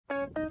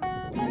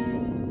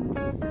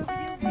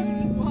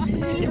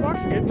He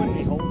walks good when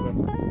we hold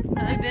him.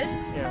 Like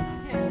this? Yeah.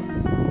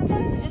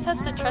 He just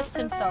has to trust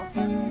himself.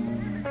 And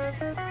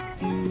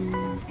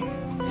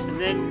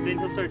then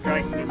he'll start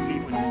dragging his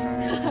feet when he's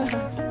tired.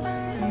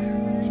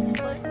 Is this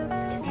fun?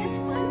 Is this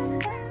fun?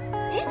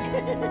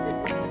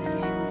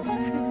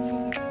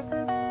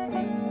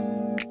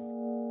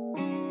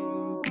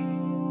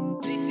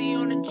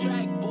 On the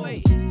track,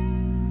 boy.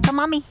 Come,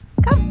 mommy.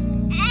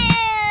 Come.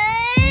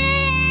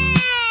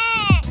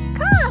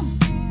 Come.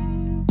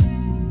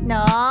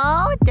 No,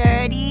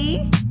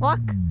 dirty. Walk.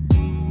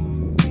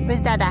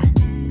 Where's Dada?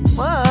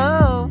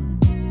 Whoa.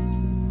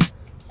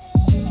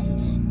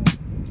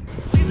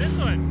 See this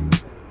one.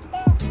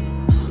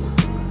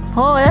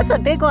 Oh, that's a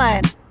big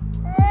one.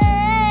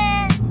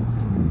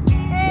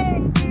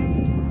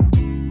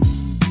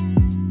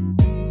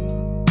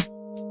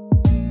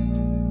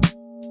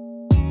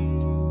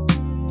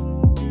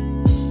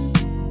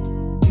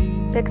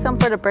 Pick some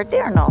for the birthday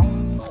or no?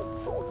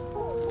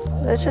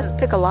 Let's just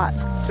pick a lot.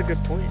 That's a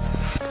good point.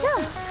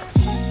 Yeah.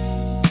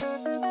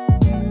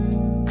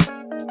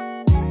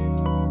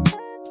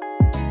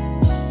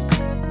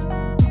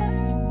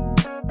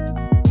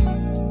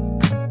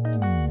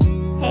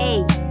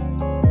 Hey.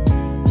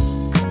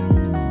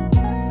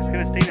 It's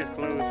gonna stain his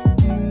clothes.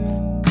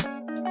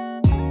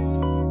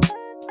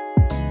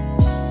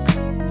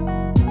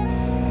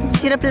 You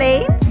see the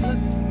planes?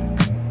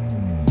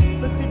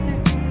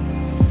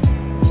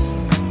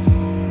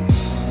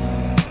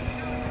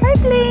 Bye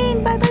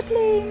plane, bye bye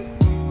plane.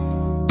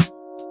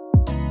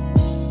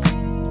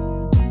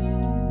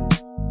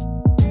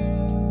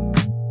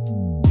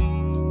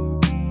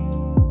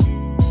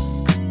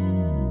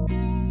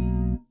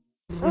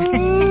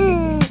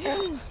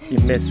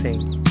 You're missing.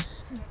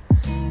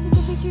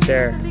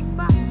 There.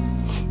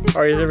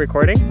 Or is it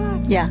recording?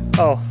 Yeah.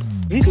 Oh,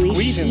 he's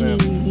squeezing them.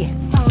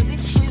 Oh,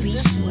 this is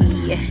this one.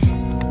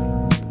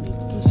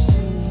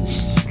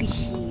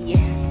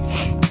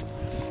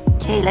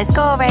 Okay, let's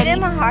go already. Give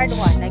him a hard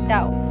one, like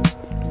that one.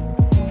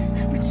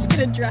 We're just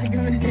gonna drag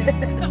him in.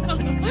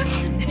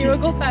 Here, we'll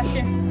go fast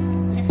here.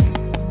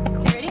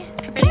 Okay, ready?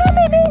 Ready? Come on,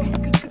 baby.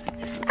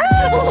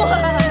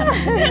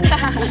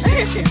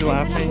 She's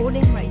laughing. Hold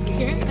him right here.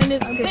 Here, and then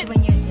Because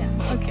when you're,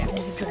 yeah. okay.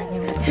 Drag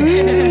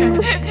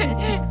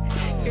him.